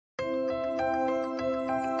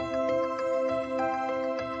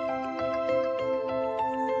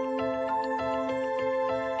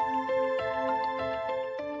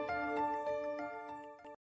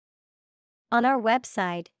On our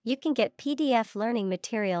website, you can get PDF learning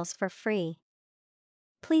materials for free.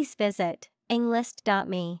 Please visit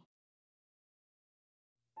englist.me.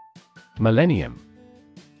 Millennium.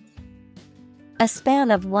 A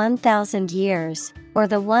span of 1,000 years, or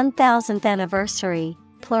the 1,000th anniversary,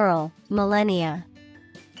 plural, millennia.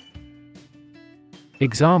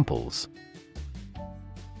 Examples: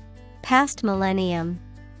 Past millennium.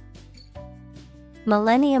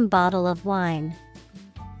 Millennium bottle of wine.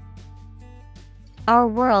 Our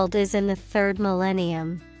world is in the third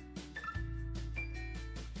millennium.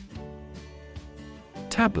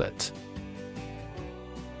 Tablet.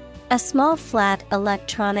 A small flat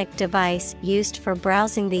electronic device used for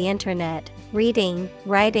browsing the internet, reading,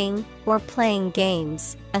 writing, or playing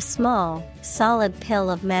games. A small, solid pill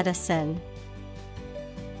of medicine.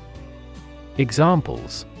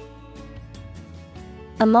 Examples: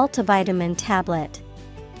 A multivitamin tablet.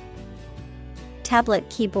 Tablet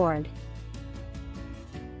keyboard.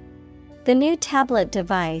 The new tablet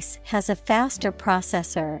device has a faster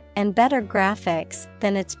processor and better graphics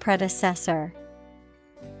than its predecessor.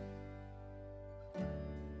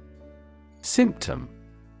 Symptom.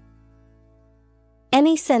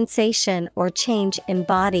 Any sensation or change in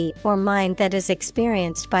body or mind that is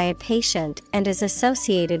experienced by a patient and is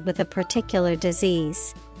associated with a particular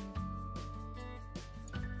disease.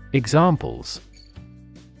 Examples: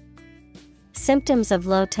 Symptoms of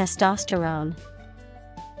low testosterone.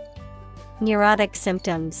 Neurotic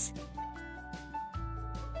symptoms.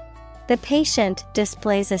 The patient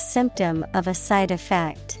displays a symptom of a side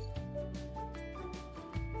effect.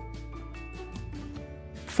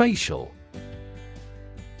 Facial.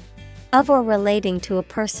 Of or relating to a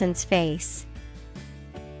person's face.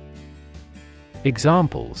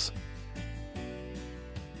 Examples: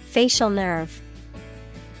 Facial nerve.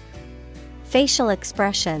 Facial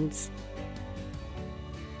expressions.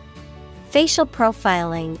 Facial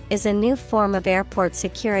profiling is a new form of airport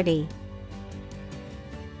security.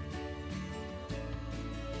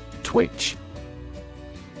 Twitch.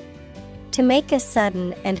 To make a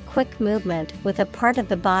sudden and quick movement with a part of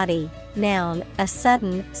the body. Noun, a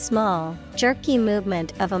sudden, small, jerky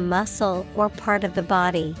movement of a muscle or part of the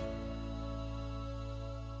body.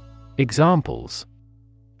 Examples: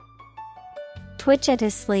 Twitch at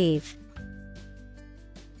his sleeve.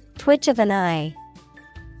 Twitch of an eye.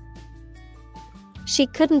 She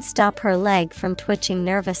couldn't stop her leg from twitching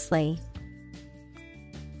nervously.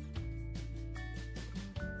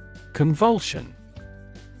 Convulsion.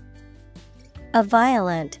 A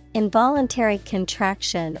violent, involuntary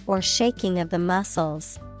contraction or shaking of the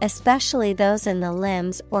muscles, especially those in the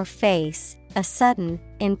limbs or face, a sudden,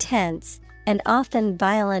 intense, and often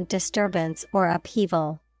violent disturbance or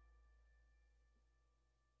upheaval.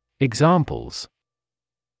 Examples: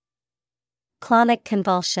 Clonic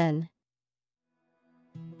convulsion.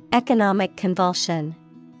 Economic convulsion.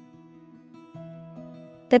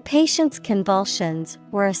 The patient's convulsions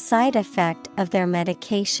were a side effect of their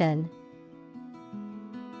medication.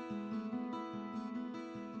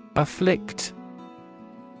 Afflict.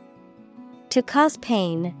 To cause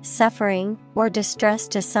pain, suffering, or distress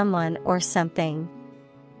to someone or something.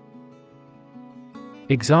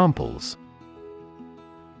 Examples: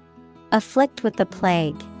 Afflict with the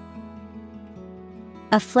plague.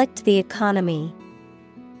 Afflict the economy.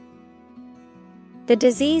 The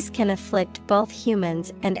disease can afflict both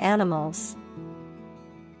humans and animals.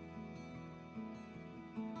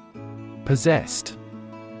 Possessed.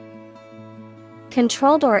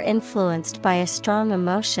 Controlled or influenced by a strong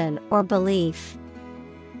emotion or belief.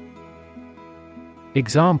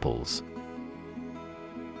 Examples: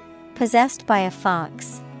 Possessed by a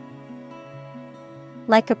fox.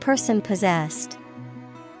 Like a person possessed.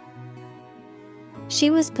 She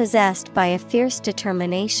was possessed by a fierce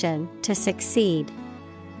determination to succeed.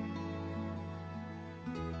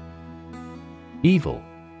 Evil.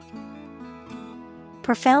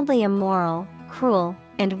 Profoundly immoral, cruel,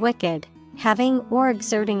 and wicked, having or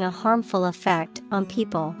exerting a harmful effect on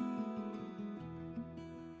people.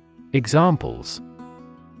 Examples: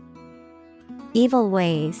 Evil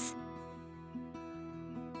ways.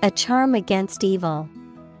 A charm against evil.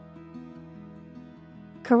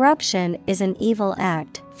 Corruption is an evil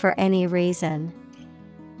act for any reason.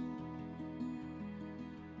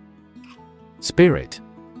 Spirit.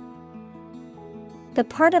 The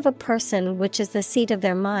part of a person which is the seat of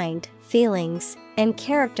their mind, feelings, and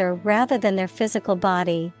character rather than their physical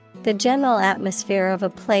body, the general atmosphere of a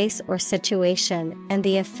place or situation, and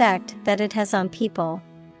the effect that it has on people.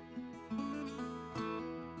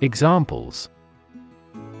 Examples: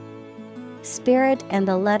 Spirit and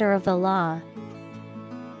the letter of the law.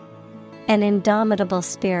 An indomitable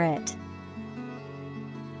spirit.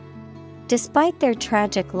 Despite their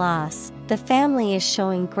tragic loss, the family is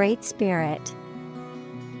showing great spirit.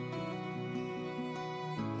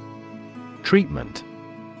 Treatment.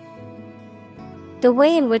 The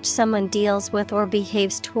way in which someone deals with or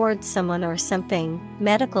behaves towards someone or something,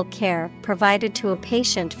 medical care provided to a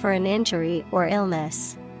patient for an injury or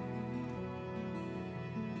illness.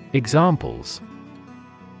 Examples.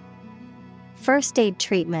 First aid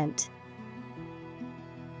treatment.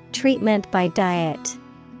 Treatment by diet.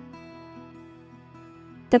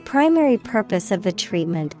 The primary purpose of the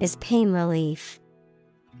treatment is pain relief.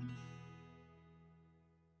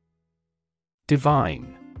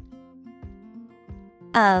 Divine.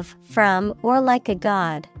 Of, from, or like a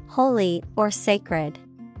god, holy or sacred.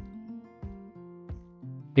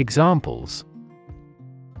 Examples.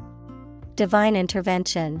 Divine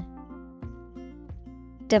intervention.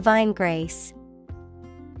 Divine grace.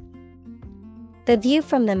 The view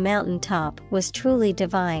from the mountaintop was truly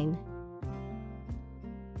divine.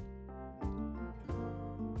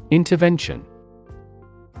 Intervention.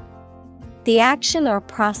 The action or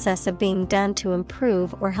process of being done to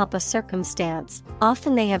improve or help a circumstance,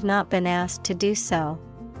 often they have not been asked to do so.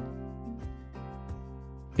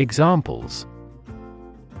 Examples.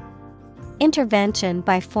 Intervention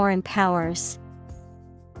by foreign powers.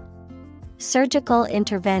 Surgical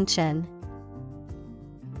intervention.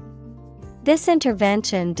 This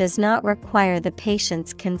intervention does not require the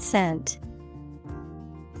patient's consent.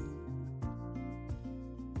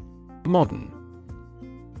 Modern.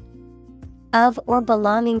 Of or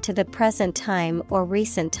belonging to the present time or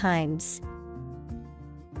recent times.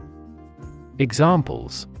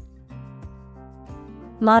 Examples.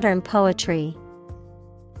 Modern poetry.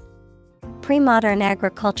 Pre-modern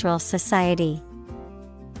agricultural society.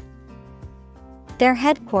 Their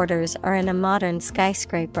headquarters are in a modern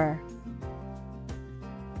skyscraper.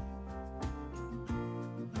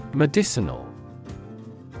 Medicinal.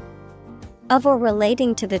 Of or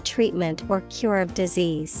relating to the treatment or cure of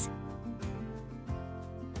disease.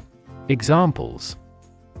 Examples.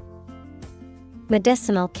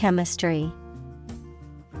 Medicinal chemistry.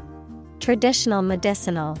 Traditional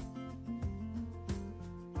medicinal.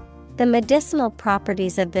 The medicinal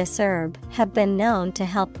properties of this herb have been known to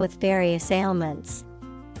help with various ailments.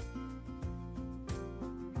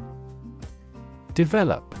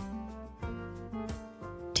 Develop.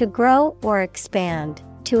 To grow or expand,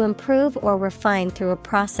 to improve or refine through a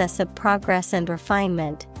process of progress and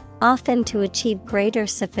refinement, often to achieve greater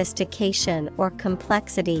sophistication or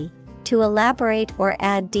complexity, to elaborate or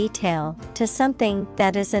add detail to something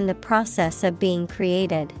that is in the process of being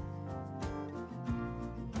created.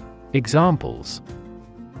 Examples.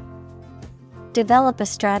 Develop a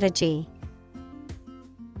strategy.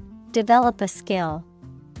 Develop a skill.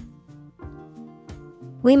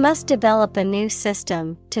 We must develop a new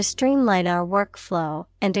system to streamline our workflow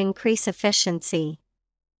and increase efficiency.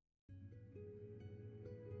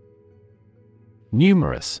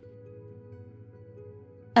 Numerous.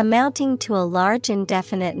 Amounting to a large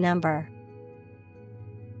indefinite number.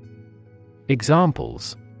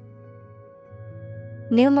 Examples.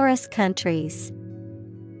 Numerous countries.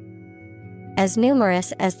 As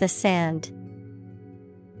numerous as the sand.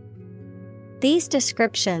 These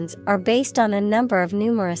descriptions are based on a number of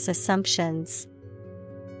numerous assumptions.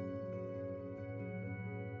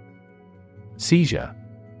 Seizure.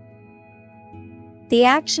 The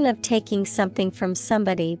action of taking something from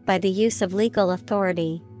somebody by the use of legal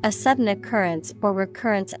authority, a sudden occurrence or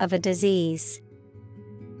recurrence of a disease.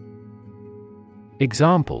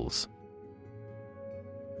 Examples.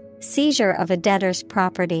 Seizure of a debtor's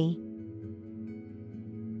property.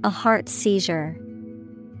 A heart seizure.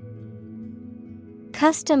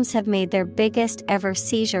 Customs have made their biggest ever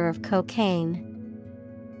seizure of cocaine.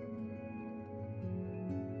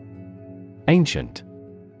 Ancient.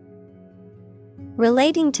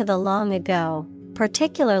 Relating to the long ago,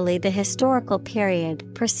 particularly the historical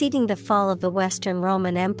period preceding the fall of the Western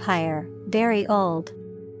Roman Empire, very old.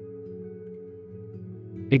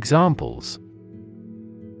 Examples.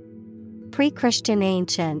 Pre-Christian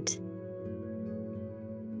ancient.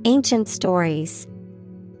 Ancient stories.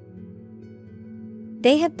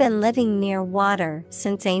 They have been living near water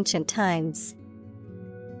since ancient times.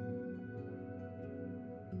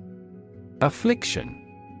 Affliction.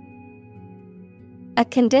 A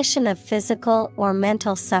condition of physical or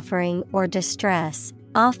mental suffering or distress,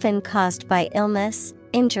 often caused by illness,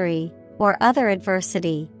 injury, or other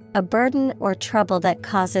adversity, a burden or trouble that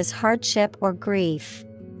causes hardship or grief.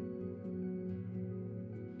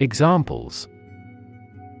 Examples.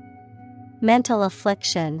 Mental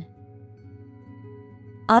affliction.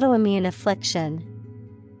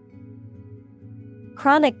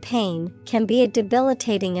 Chronic pain can be a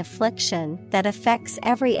debilitating affliction that affects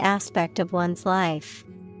every aspect of one's life.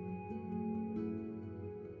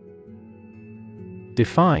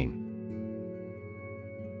 Define.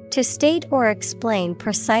 To state or explain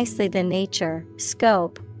precisely the nature,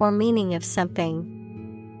 scope, or meaning of something.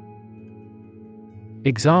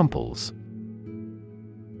 Examples.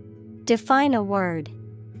 Define a word.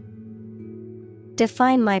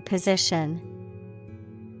 Define my position.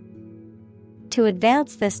 To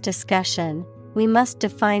advance this discussion, we must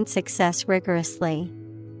define success rigorously.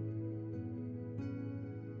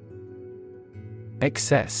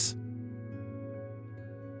 Excess.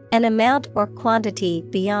 An amount or quantity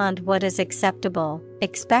beyond what is acceptable,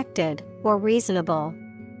 expected, or reasonable.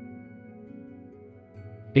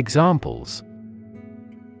 Examples.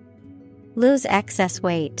 Lose excess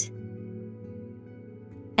weight.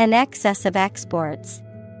 An excess of exports.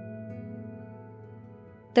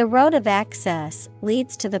 The road of access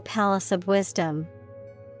leads to the palace of wisdom.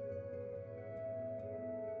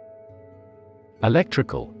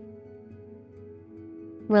 Electrical.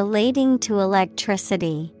 Relating to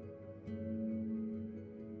electricity.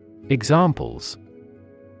 Examples.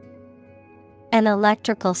 An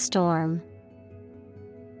electrical storm.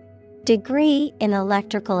 Degree in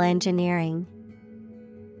electrical engineering.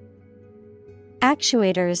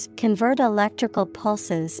 Actuators convert electrical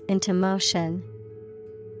pulses into motion.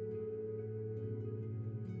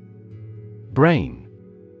 Brain.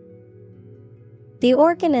 The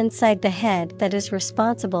organ inside the head that is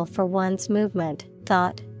responsible for one's movement,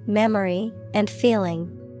 thought, memory, and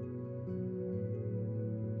feeling.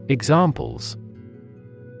 Examples.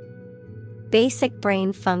 Basic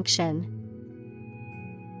brain function.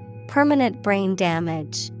 Permanent brain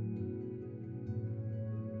damage.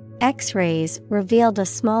 X-rays revealed a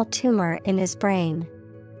small tumor in his brain.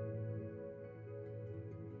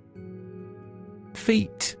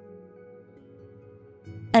 Feat.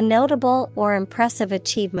 A notable or impressive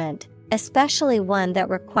achievement, especially one that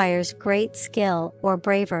requires great skill or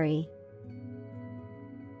bravery.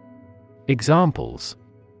 Examples.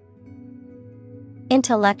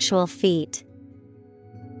 Intellectual feat.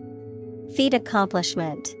 Feat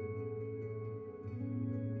accomplishment.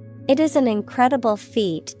 It is an incredible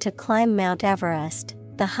feat to climb Mount Everest,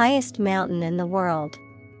 the highest mountain in the world.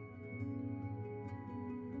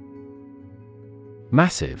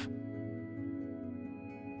 Massive.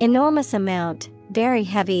 Enormous amount, very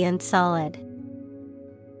heavy and solid.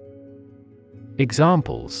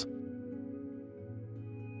 Examples.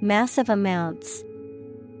 Massive amounts.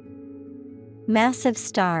 Massive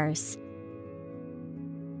stars.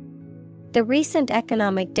 The recent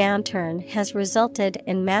economic downturn has resulted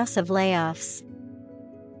in massive layoffs.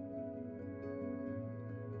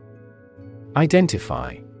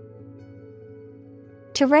 Identify.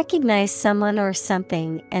 To recognize someone or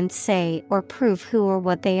something and say or prove who or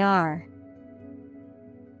what they are.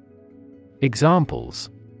 Examples.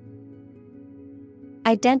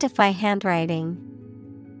 Identify handwriting.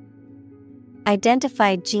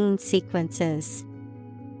 Identify gene sequences.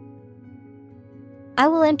 I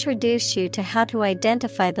will introduce you to how to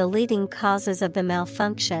identify the leading causes of the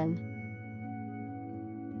malfunction.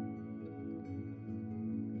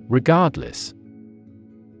 Regardless.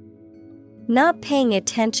 Not paying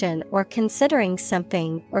attention or considering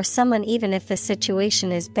something or someone even if the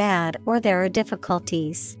situation is bad or there are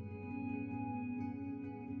difficulties.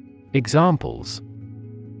 Examples.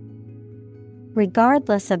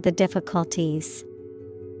 Regardless of the difficulties.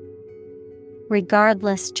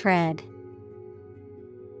 Regardless tread.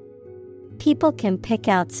 People can pick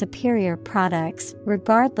out superior products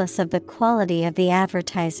regardless of the quality of the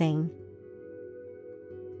advertising.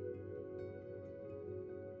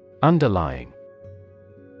 Underlying.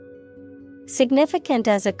 Significant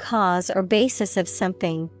as a cause or basis of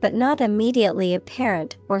something but not immediately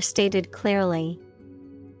apparent or stated clearly.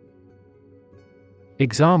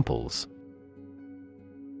 Examples.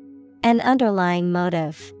 An underlying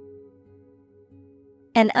motive.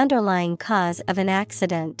 An underlying cause of an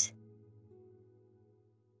accident.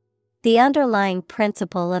 The underlying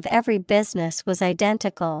principle of every business was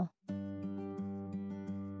identical.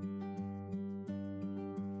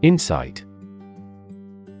 Insight.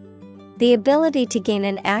 The ability to gain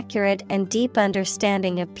an accurate and deep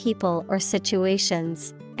understanding of people or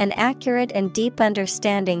situations, an accurate and deep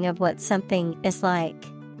understanding of what something is like.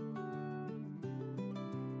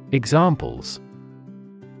 Examples.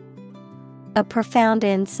 A profound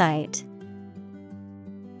insight.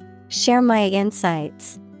 Share my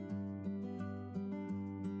insights.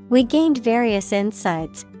 We gained various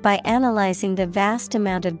insights by analyzing the vast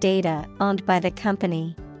amount of data owned by the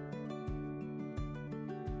company.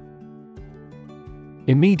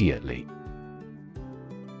 Immediately.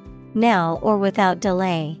 Now or without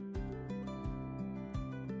delay.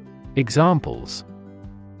 Examples: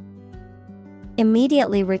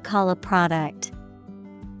 Immediately recall a product.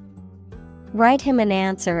 Write him an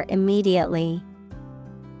answer immediately.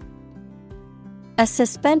 A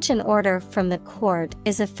suspension order from the court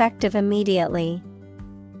is effective immediately.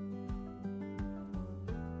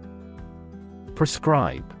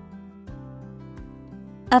 Prescribe.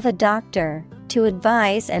 Of a doctor, to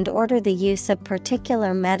advise and order the use of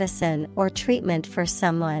particular medicine or treatment for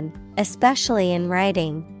someone, especially in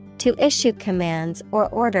writing, to issue commands or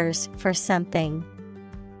orders for something.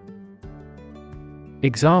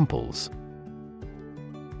 Examples: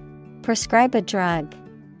 Prescribe a drug.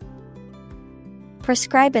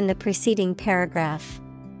 Prescribe in the preceding paragraph.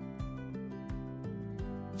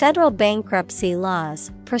 Federal bankruptcy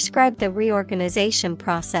laws prescribe the reorganization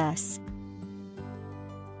process.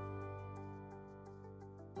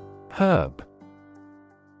 Herb.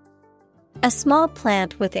 A small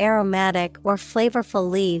plant with aromatic or flavorful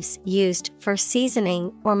leaves used for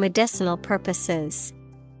seasoning or medicinal purposes.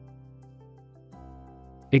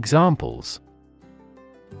 Examples: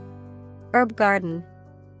 Herb garden.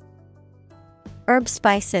 Herb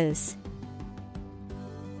spices.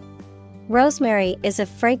 Rosemary is a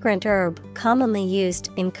fragrant herb commonly used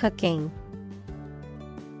in cooking.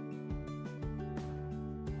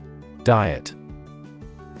 Diet.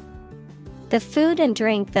 The food and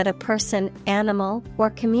drink that a person, animal, or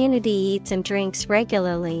community eats and drinks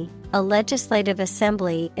regularly, a legislative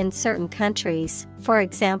assembly in certain countries, for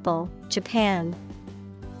example, Japan.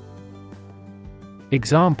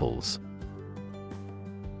 Examples: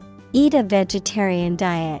 Eat a vegetarian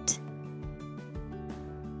diet.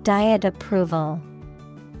 Diet approval.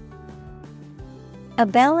 A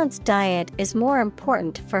balanced diet is more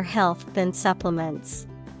important for health than supplements.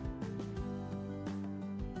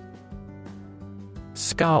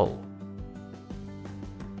 Skull.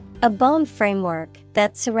 A bone framework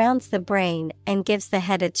that surrounds the brain and gives the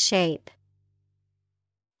head its shape.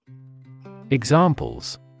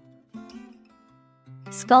 Examples: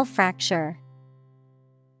 Skull fracture.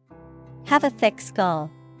 Have a thick skull.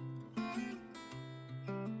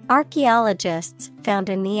 Archaeologists found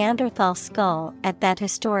a Neanderthal skull at that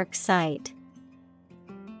historic site.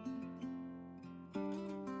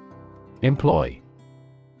 Employ.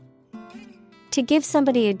 To give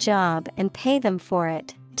somebody a job and pay them for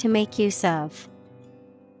it, to make use of.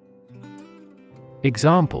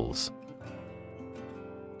 Examples: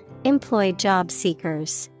 Employ job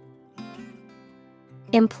seekers.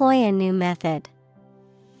 Employ a new method.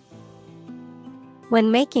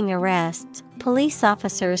 When making arrests, police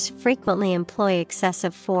officers frequently employ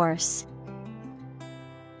excessive force.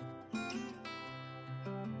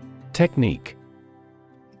 Technique.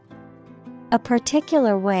 A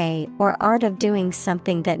particular way or art of doing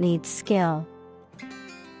something that needs skill.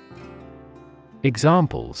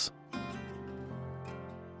 Examples: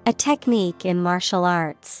 A technique in martial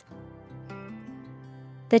arts.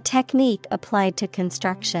 The technique applied to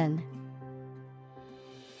construction.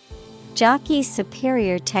 Jockey's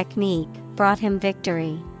superior technique brought him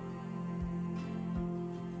victory.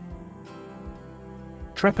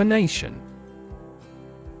 Trepanation.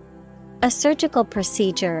 A surgical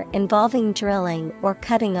procedure involving drilling or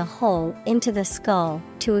cutting a hole into the skull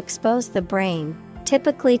to expose the brain,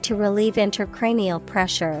 typically to relieve intracranial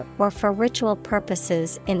pressure or for ritual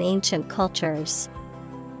purposes in ancient cultures.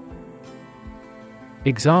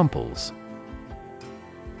 Examples: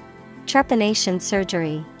 Trepanation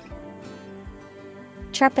surgery.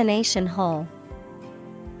 Trepanation hole.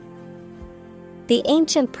 The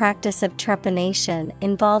ancient practice of trepanation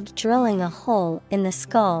involved drilling a hole in the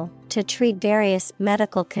skull to treat various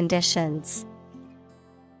medical conditions.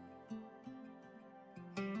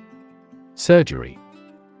 Surgery.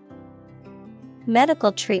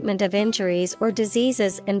 Medical treatment of injuries or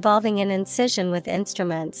diseases involving an incision with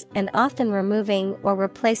instruments and often removing or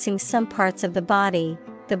replacing some parts of the body,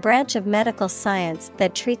 the branch of medical science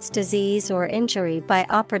that treats disease or injury by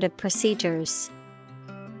operative procedures.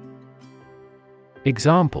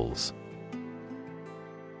 Examples: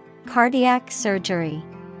 Cardiac surgery.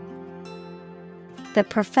 The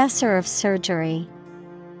professor of surgery.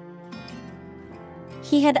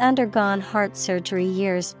 He had undergone heart surgery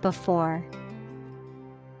years before.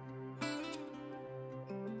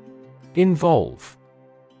 Involve.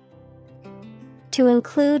 To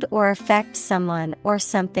include or affect someone or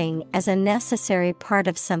something as a necessary part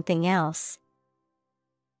of something else.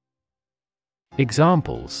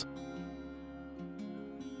 Examples: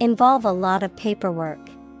 Involve a lot of paperwork.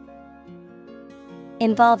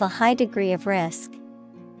 Involve a high degree of risk.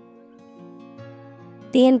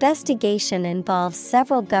 The investigation involves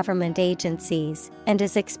several government agencies and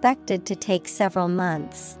is expected to take several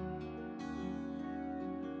months.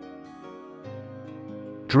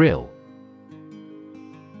 Drill.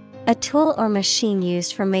 A tool or machine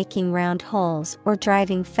used for making round holes or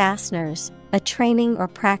driving fasteners, a training or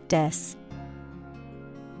practice.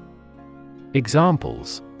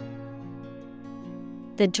 Examples: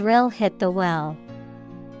 The drill hit the well.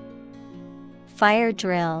 Fire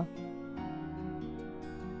drill.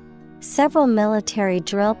 Several military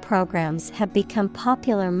drill programs have become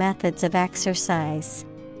popular methods of exercise.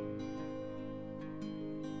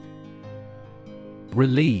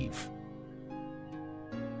 Relieve.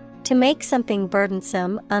 To make something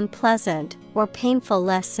burdensome, unpleasant, or painful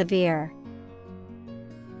less severe.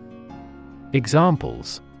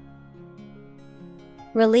 Examples: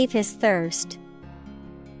 Relieve his thirst.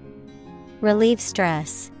 Relieve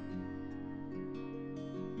stress.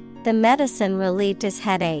 The medicine relieved his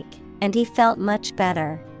headache, and he felt much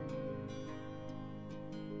better.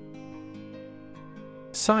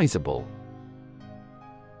 Sizable.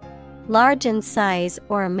 Large in size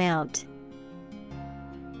or amount.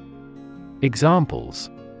 Examples: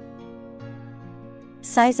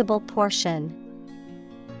 Sizable portion.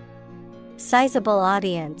 Sizable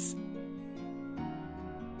audience.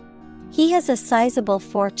 He has a sizable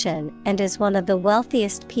fortune and is one of the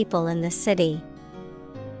wealthiest people in the city.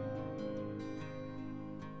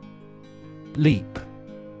 Leap.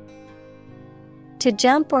 To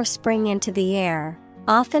jump or spring into the air,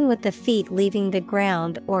 often with the feet leaving the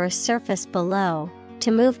ground or a surface below,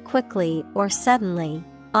 to move quickly or suddenly,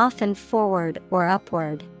 often forward or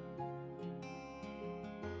upward.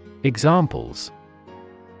 Examples: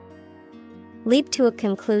 Leap to a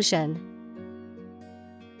conclusion.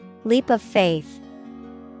 Leap of faith.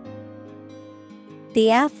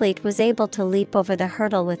 The athlete was able to leap over the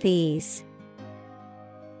hurdle with ease.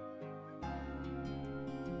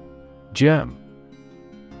 Germ.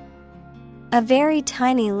 A very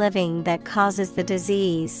tiny living that causes the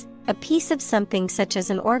disease, a piece of something such as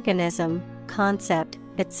an organism, concept,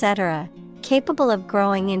 etc., capable of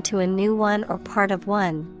growing into a new one or part of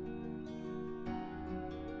one.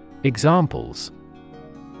 Examples: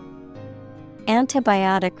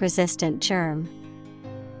 Antibiotic-resistant germ.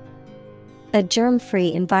 A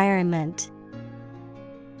germ-free environment.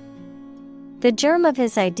 The germ of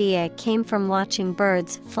his idea came from watching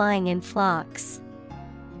birds flying in flocks.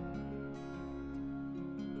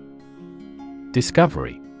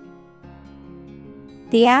 Discovery.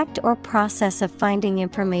 The act or process of finding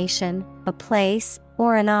information, a place,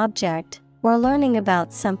 or an object, or learning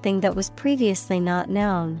about something that was previously not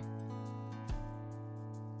known.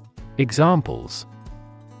 Examples: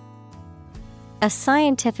 A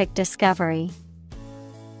scientific discovery.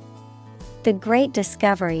 The great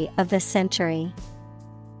discovery of the century.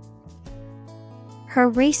 Her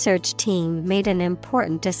research team made an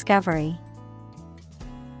important discovery.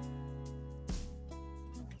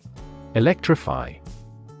 Electrify.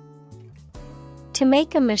 To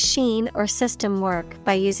make a machine or system work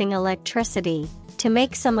by using electricity, to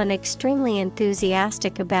make someone extremely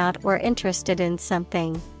enthusiastic about or interested in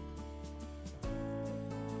something.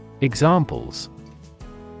 Examples: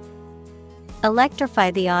 Electrify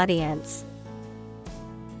the audience.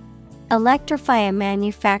 Electrify a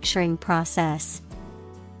manufacturing process.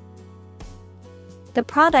 The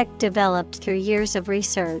product developed through years of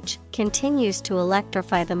research continues to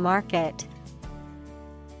electrify the market.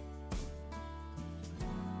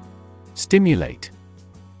 Stimulate.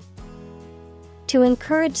 To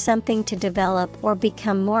encourage something to develop or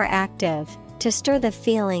become more active, to stir the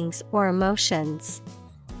feelings or emotions.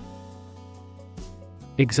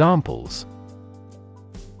 Examples: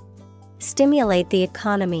 Stimulate the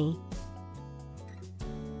economy.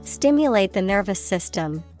 Stimulate the nervous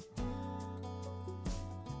system.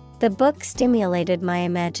 The book stimulated my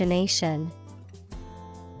imagination.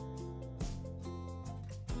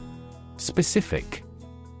 Specific.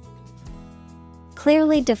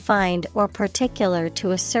 Clearly defined or particular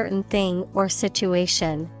to a certain thing or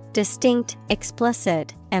situation, distinct,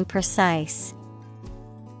 explicit, and precise.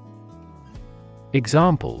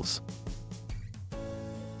 Examples: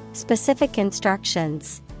 Specific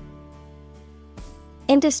instructions.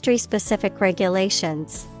 Industry-specific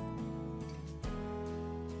regulations.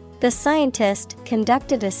 The scientist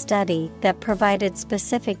conducted a study that provided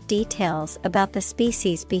specific details about the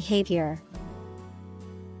species' behavior.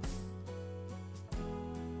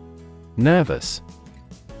 Nervous.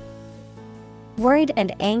 Worried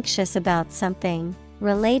and anxious about something,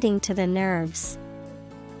 relating to the nerves.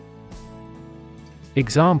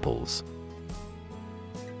 Examples: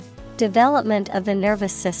 Development of the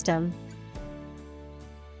nervous system.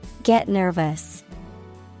 Get nervous.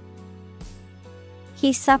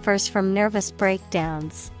 He suffers from nervous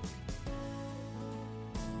breakdowns.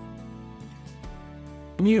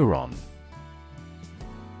 Neuron.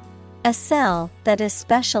 A cell that is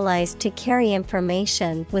specialized to carry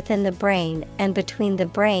information within the brain and between the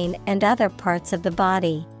brain and other parts of the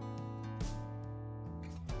body.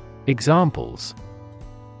 Examples: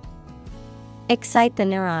 Excite the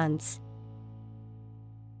neurons.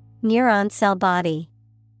 Neuron cell body.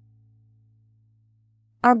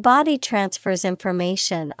 Our body transfers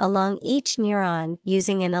information along each neuron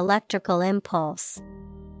using an electrical impulse.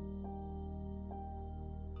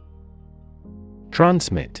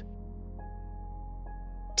 Transmit.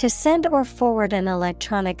 To send or forward an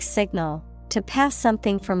electronic signal, to pass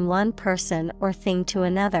something from one person or thing to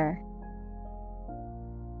another.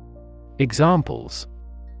 Examples: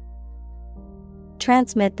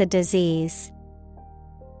 Transmit the disease.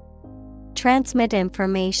 Transmit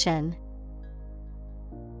information.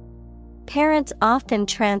 Parents often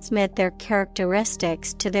transmit their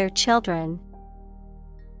characteristics to their children.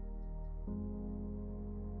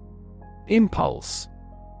 Impulse.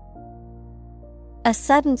 A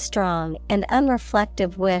sudden strong and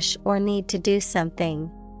unreflective wish or need to do something,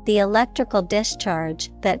 the electrical discharge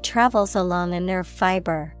that travels along a nerve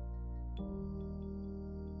fiber.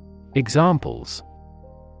 Examples: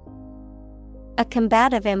 A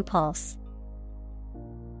combative impulse.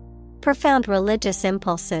 Profound religious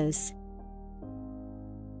impulses.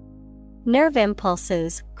 Nerve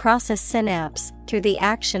impulses cross a synapse through the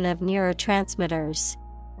action of neurotransmitters.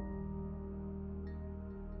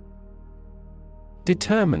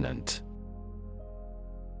 Determinant.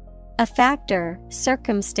 A factor,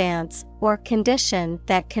 circumstance, or condition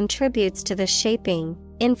that contributes to the shaping,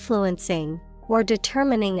 influencing, or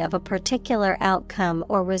determining of a particular outcome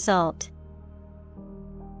or result.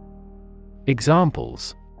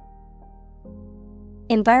 Examples: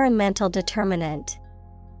 Environmental determinant.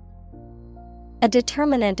 A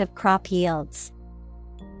determinant of crop yields.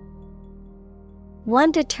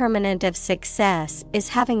 One determinant of success is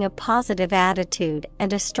having a positive attitude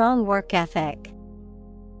and a strong work ethic.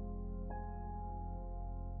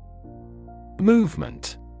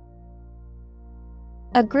 Movement.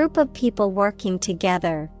 A group of people working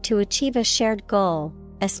together to achieve a shared goal,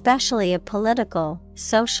 especially a political,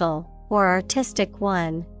 social, or artistic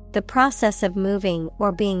one, the process of moving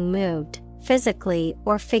or being moved, physically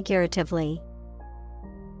or figuratively.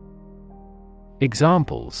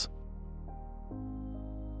 Examples: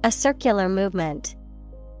 A circular movement.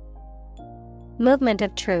 Movement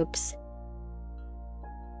of troops.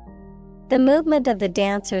 The movement of the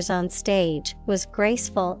dancers on stage was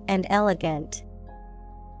graceful and elegant.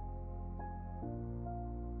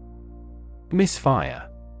 Misfire.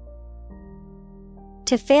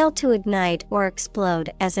 To fail to ignite or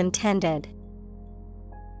explode as intended.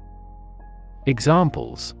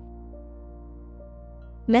 Examples: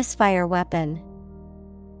 Misfire weapon.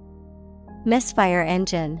 Misfire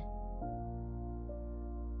engine.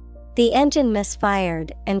 The engine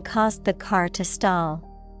misfired and caused the car to stall.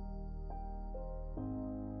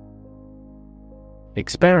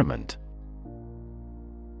 Experiment.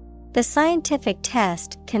 The scientific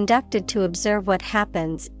test conducted to observe what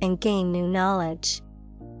happens and gain new knowledge.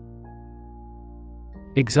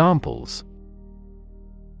 Examples: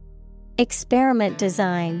 Experiment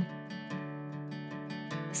design.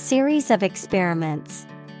 Series of experiments.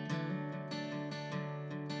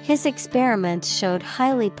 His experiments showed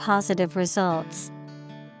highly positive results.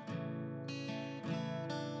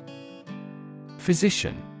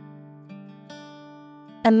 Physician.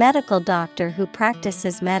 A medical doctor who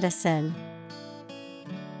practices medicine.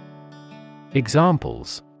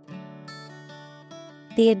 Examples: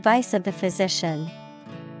 The advice of the physician.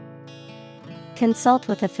 Consult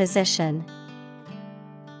with a physician.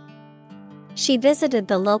 She visited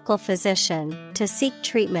the local physician to seek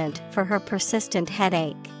treatment for her persistent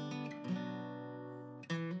headache.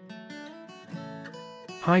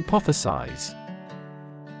 Hypothesize.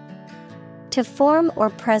 To form or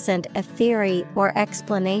present a theory or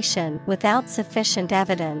explanation without sufficient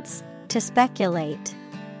evidence, to speculate.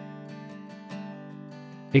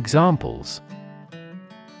 Examples: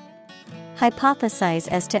 Hypothesize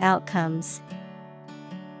as to outcomes.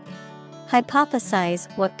 Hypothesize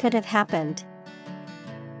what could have happened.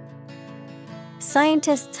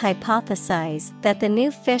 Scientists hypothesize that the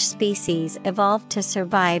new fish species evolved to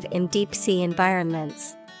survive in deep-sea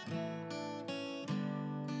environments.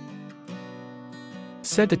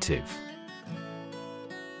 Sedative.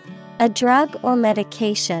 A drug or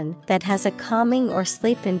medication that has a calming or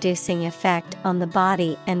sleep-inducing effect on the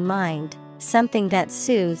body and mind, something that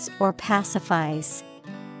soothes or pacifies.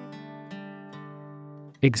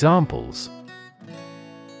 Examples: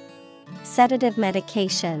 sedative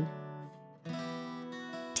medication.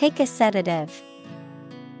 Take a sedative.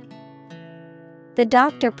 The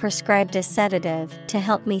doctor prescribed a sedative to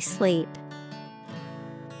help me sleep.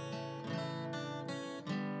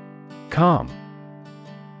 Calm.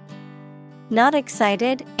 Not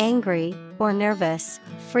excited, angry, or nervous,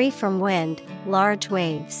 free from wind, large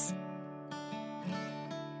waves.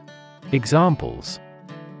 Examples: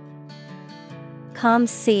 Calm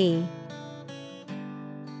sea.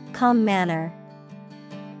 Calm manner.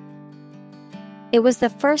 It was the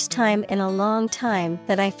first time in a long time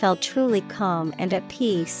that I felt truly calm and at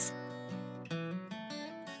peace.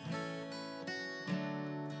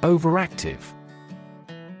 Overactive.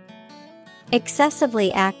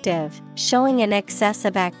 Excessively active, showing an excess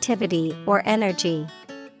of activity or energy.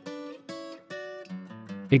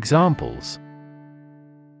 Examples: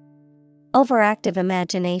 Overactive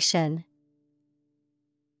imagination.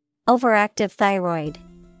 Overactive thyroid.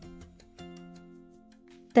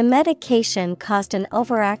 The medication caused an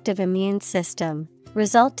overactive immune system,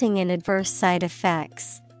 resulting in adverse side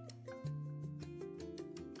effects.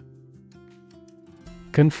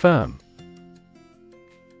 Confirm.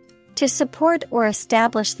 To support or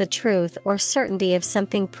establish the truth or certainty of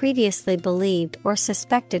something previously believed or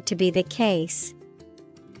suspected to be the case.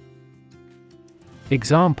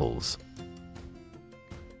 Examples: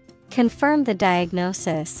 Confirm the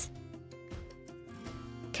diagnosis.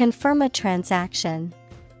 Confirm a transaction.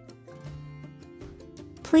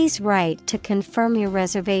 Please write to confirm your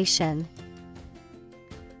reservation.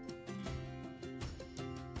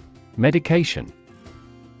 Medication.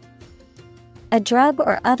 A drug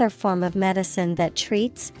or other form of medicine that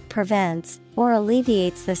treats, prevents, or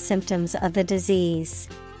alleviates the symptoms of the disease.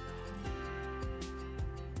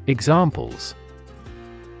 Examples: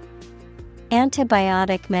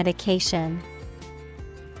 Antibiotic medication.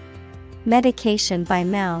 Medication by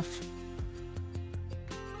mouth.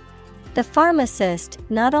 The pharmacist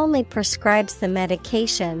not only prescribes the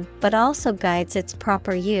medication but also guides its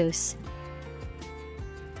proper use.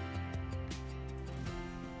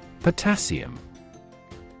 Potassium.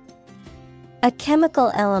 A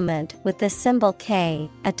chemical element with the symbol K,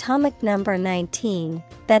 atomic number 19,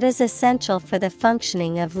 that is essential for the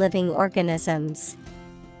functioning of living organisms.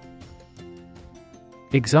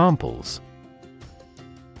 Examples: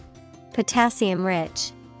 Potassium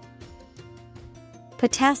rich.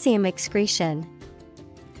 Potassium excretion.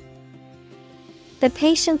 The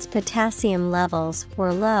patient's potassium levels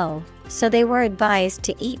were low, so they were advised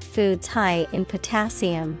to eat foods high in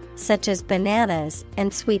potassium, such as bananas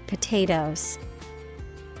and sweet potatoes.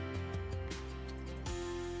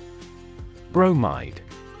 Bromide.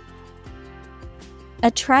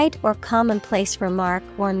 A trite or commonplace remark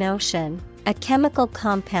or notion, a chemical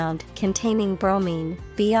compound containing bromine,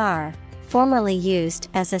 Br, formerly used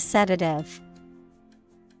as a sedative.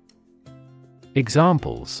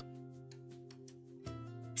 Examples: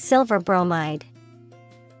 Silver bromide.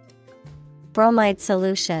 Bromide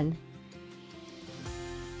solution.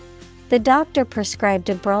 The doctor prescribed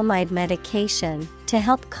a bromide medication to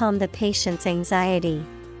help calm the patient's anxiety.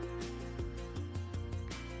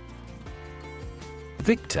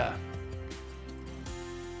 Victor.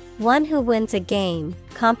 One who wins a game,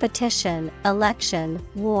 competition, election,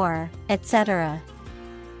 war, etc.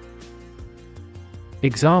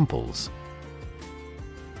 Examples: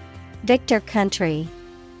 Victor country.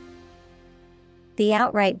 The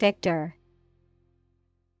outright victor.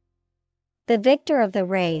 The victor of the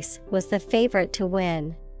race was the favorite to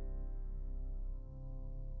win.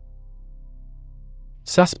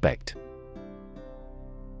 Suspect.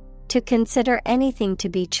 To consider anything to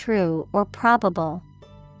be true or probable.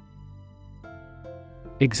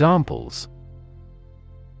 Examples: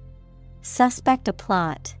 Suspect a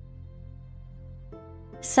plot.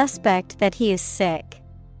 Suspect that he is sick.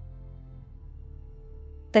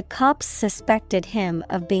 The cops suspected him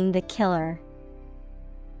of being the killer.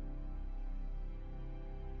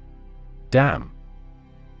 Dam.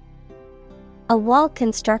 A wall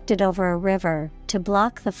constructed over a river to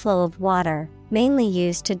block the flow of water, mainly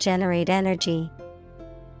used to generate energy.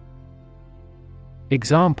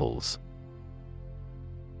 Examples: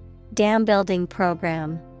 Dam building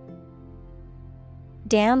program.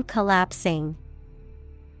 Dam collapsing.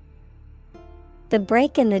 The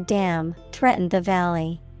break in the dam threatened the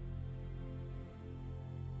valley.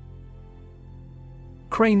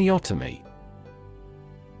 Craniotomy.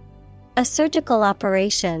 A surgical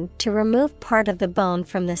operation to remove part of the bone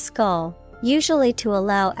from the skull, usually to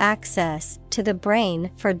allow access to the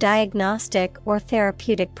brain for diagnostic or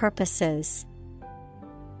therapeutic purposes.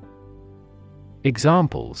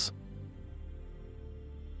 Examples: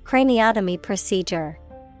 Craniotomy procedure.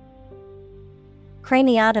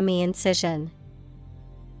 Craniotomy incision.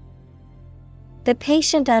 The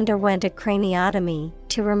patient underwent a craniotomy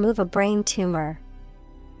to remove a brain tumor.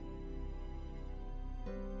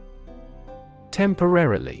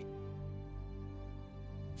 Temporarily.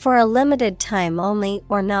 For a limited time only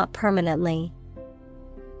or not permanently.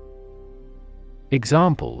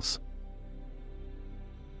 Examples: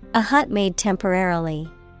 A hut made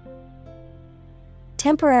temporarily.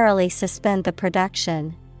 Temporarily suspend the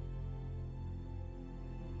production.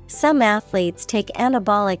 Some athletes take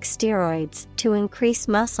anabolic steroids to increase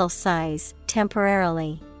muscle size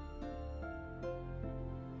temporarily.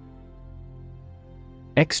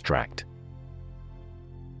 Extract.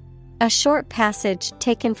 A short passage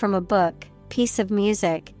taken from a book, piece of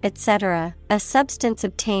music, etc., a substance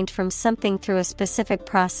obtained from something through a specific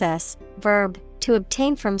process. Verb, to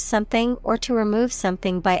obtain from something or to remove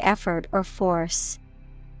something by effort or force.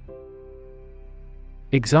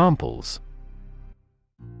 Examples: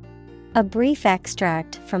 A brief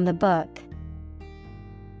extract from the book.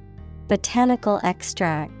 Botanical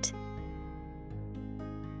extract.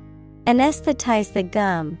 Anesthetize the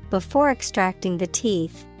gum before extracting the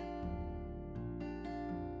teeth.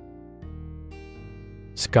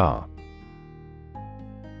 Scar.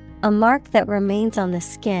 A mark that remains on the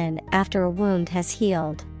skin after a wound has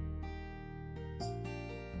healed.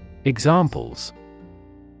 Examples: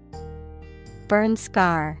 Burn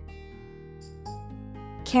scar.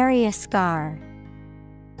 Carry a scar.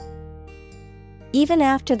 Even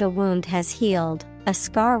after the wound has healed, a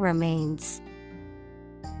scar remains.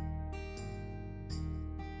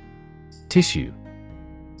 Tissue.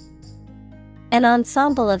 An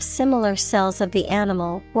ensemble of similar cells of the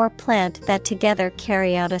animal or plant that together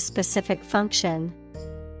carry out a specific function.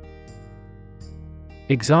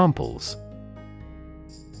 Examples: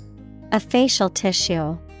 A facial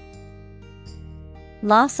tissue.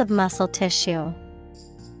 Loss of muscle tissue.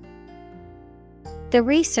 The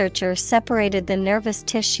researcher separated the nervous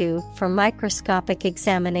tissue for microscopic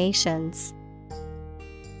examinations.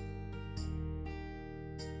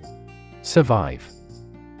 Survive.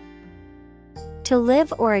 To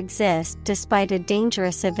live or exist despite a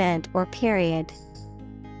dangerous event or period.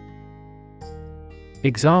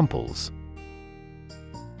 Examples: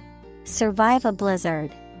 Survive a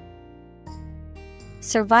blizzard.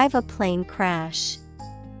 Survive a plane crash.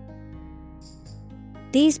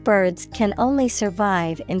 These birds can only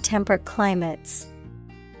survive in temperate climates.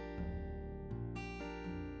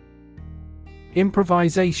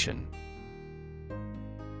 Improvisation.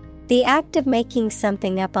 The act of making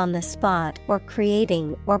something up on the spot or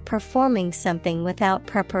creating or performing something without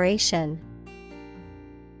preparation.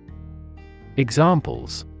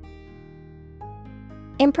 Examples: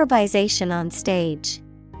 Improvisation on stage.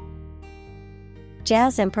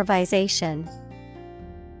 Jazz improvisation.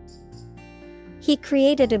 He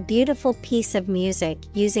created a beautiful piece of music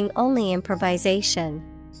using only improvisation.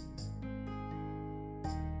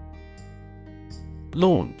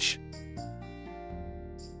 Launch.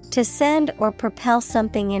 To send or propel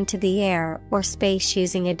something into the air or space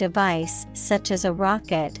using a device such as a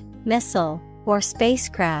rocket, missile, or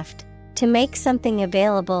spacecraft. To make something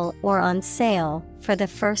available or on sale for the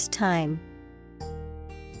first time.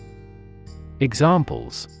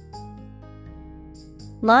 Examples: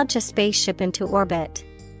 Launch a spaceship into orbit.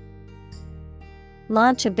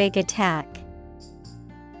 Launch a big attack.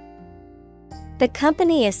 The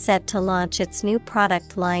company is set to launch its new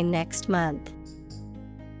product line next month.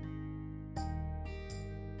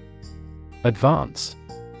 Advance.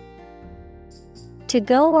 To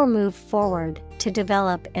go or move forward, to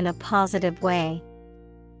develop in a positive way.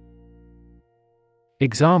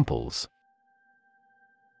 Examples: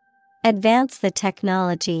 Advance the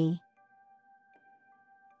technology.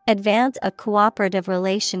 Advance a cooperative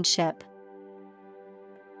relationship.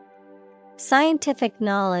 Scientific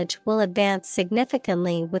knowledge will advance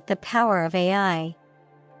significantly with the power of AI.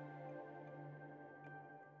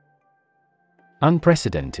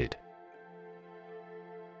 Unprecedented.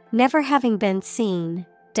 Never having been seen,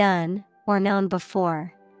 done, or known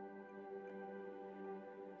before.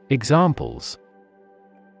 Examples: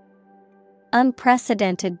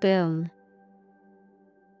 Unprecedented boom.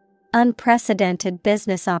 Unprecedented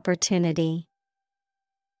business opportunity.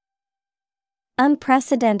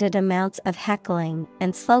 Unprecedented amounts of heckling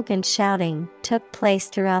and slogan shouting took place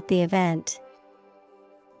throughout the event.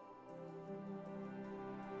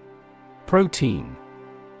 Protein.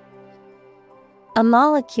 A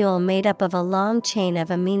molecule made up of a long chain of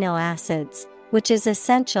amino acids, which is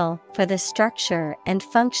essential for the structure and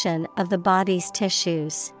function of the body's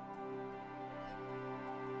tissues.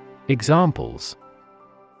 Examples: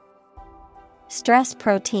 Stress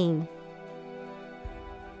protein.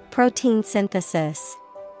 Protein synthesis.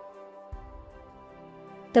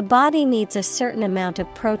 The body needs a certain amount of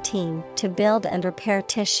protein to build and repair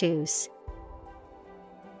tissues.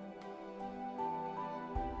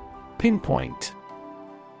 Pinpoint.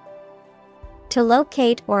 To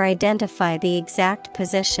locate or identify the exact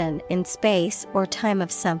position in space or time of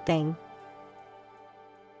something.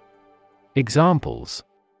 Examples.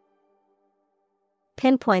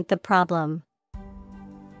 Pinpoint the problem.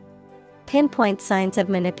 Pinpoint signs of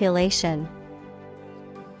manipulation.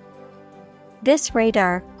 This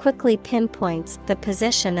radar quickly pinpoints the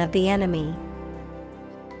position of the enemy.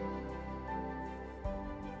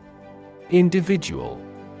 Individual.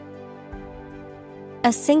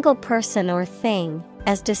 A single person or thing,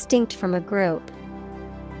 as distinct from a group.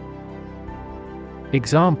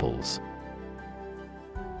 Examples.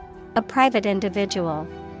 A private individual.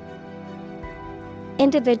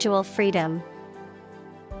 Individual freedom.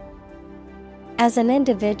 As an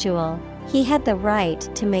individual, he had the right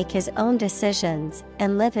to make his own decisions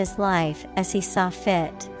and live his life as he saw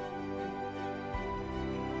fit.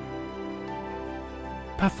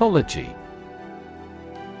 Pathology.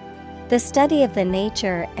 The study of the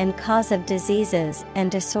nature and cause of diseases and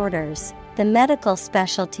disorders, the medical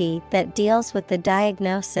specialty that deals with the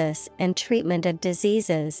diagnosis and treatment of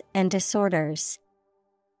diseases and disorders.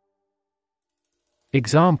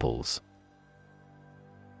 Examples.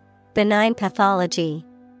 Benign pathology.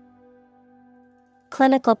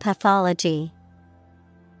 Clinical pathology.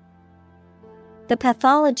 The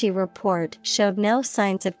pathology report showed no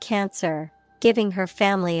signs of cancer, giving her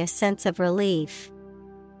family a sense of relief.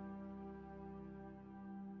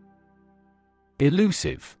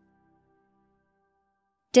 Elusive.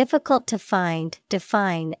 Difficult to find,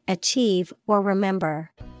 define, achieve, or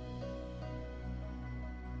remember.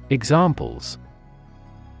 Examples.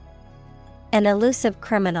 An elusive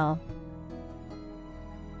criminal.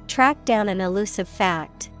 Track down an elusive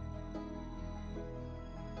fact.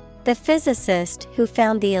 The physicist who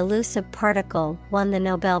found the elusive particle won the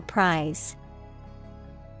Nobel Prize.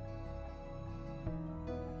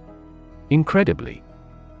 Incredibly.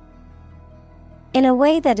 In a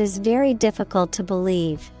way that is very difficult to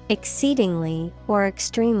believe, exceedingly or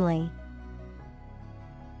extremely.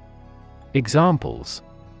 Examples.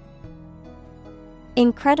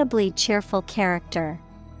 Incredibly cheerful character.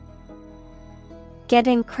 Get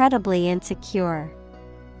incredibly insecure.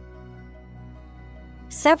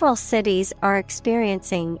 Several cities are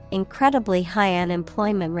experiencing incredibly high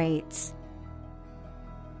unemployment rates.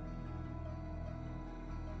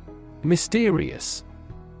 Mysterious.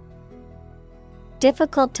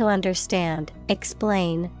 Difficult to understand,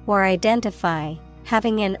 explain, or identify,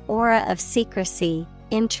 having an aura of secrecy,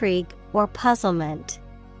 intrigue, or puzzlement.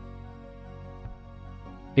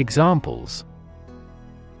 Examples.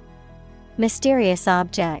 Mysterious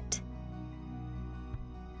object.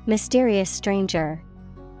 Mysterious stranger.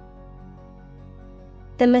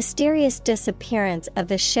 The mysterious disappearance of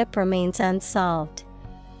the ship remains unsolved.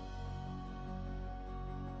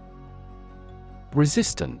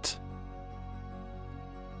 Resistant.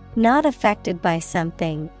 Not affected by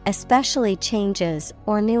something, especially changes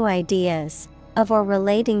or new ideas, of or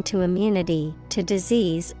relating to immunity, to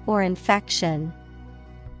disease or infection.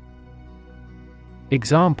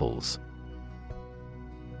 Examples.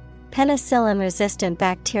 Penicillin-resistant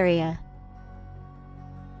bacteria.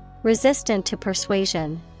 Resistant to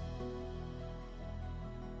persuasion.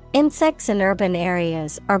 Insects in urban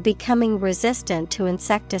areas are becoming resistant to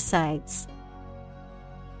insecticides.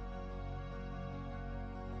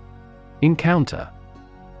 Encounter.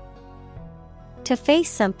 To face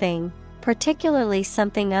something, particularly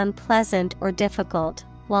something unpleasant or difficult,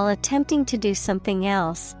 while attempting to do something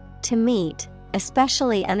else, to meet,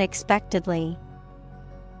 especially unexpectedly.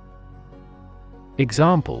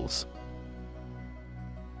 Examples.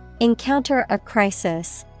 Encounter a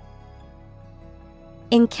crisis.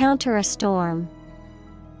 Encounter a storm.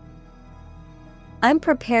 I'm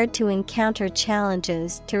prepared to encounter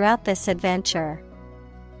challenges throughout this adventure.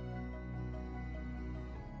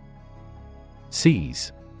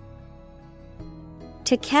 Seize.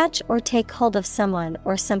 To catch or take hold of someone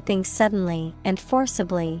or something suddenly and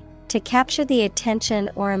forcibly, to capture the attention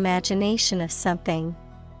or imagination of something.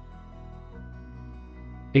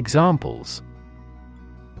 Examples.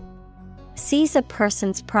 Seize a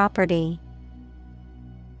person's property.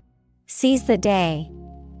 Seize the day.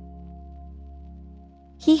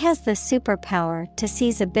 He has the superpower to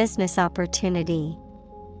seize a business opportunity.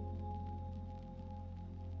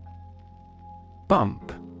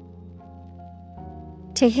 Bump.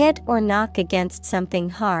 To hit or knock against something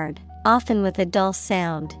hard, often with a dull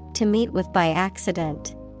sound, to meet with by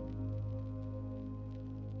accident.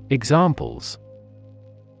 Examples: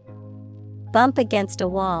 Bump against a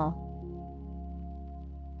wall.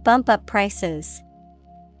 Bump up prices.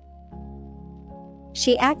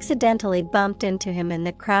 She accidentally bumped into him in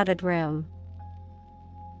the crowded room.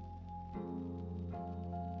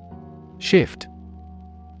 Shift.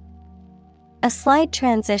 A slight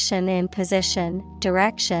transition in position,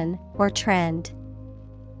 direction, or trend.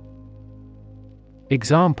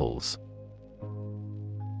 Examples: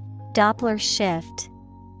 Doppler shift.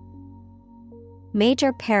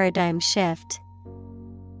 Major paradigm shift.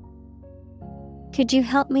 Could you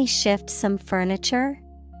help me shift some furniture?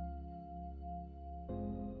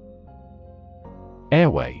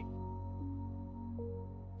 Airway.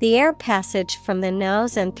 The air passage from the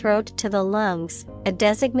nose and throat to the lungs, a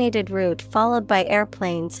designated route followed by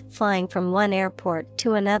airplanes flying from one airport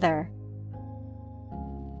to another.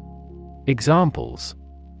 Examples: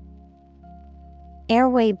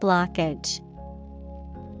 Airway blockage.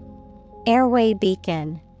 Airway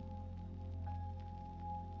beacon.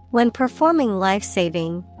 When performing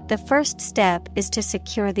life-saving, the first step is to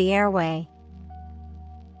secure the airway.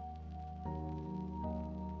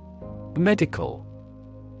 Medical.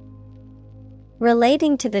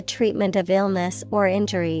 Relating to the treatment of illness or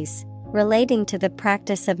injuries, relating to the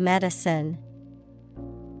practice of medicine.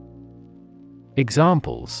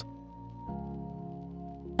 Examples: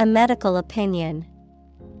 A medical opinion.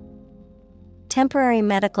 Temporary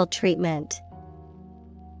medical treatment.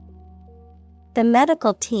 The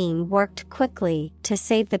medical team worked quickly to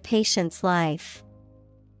save the patient's life.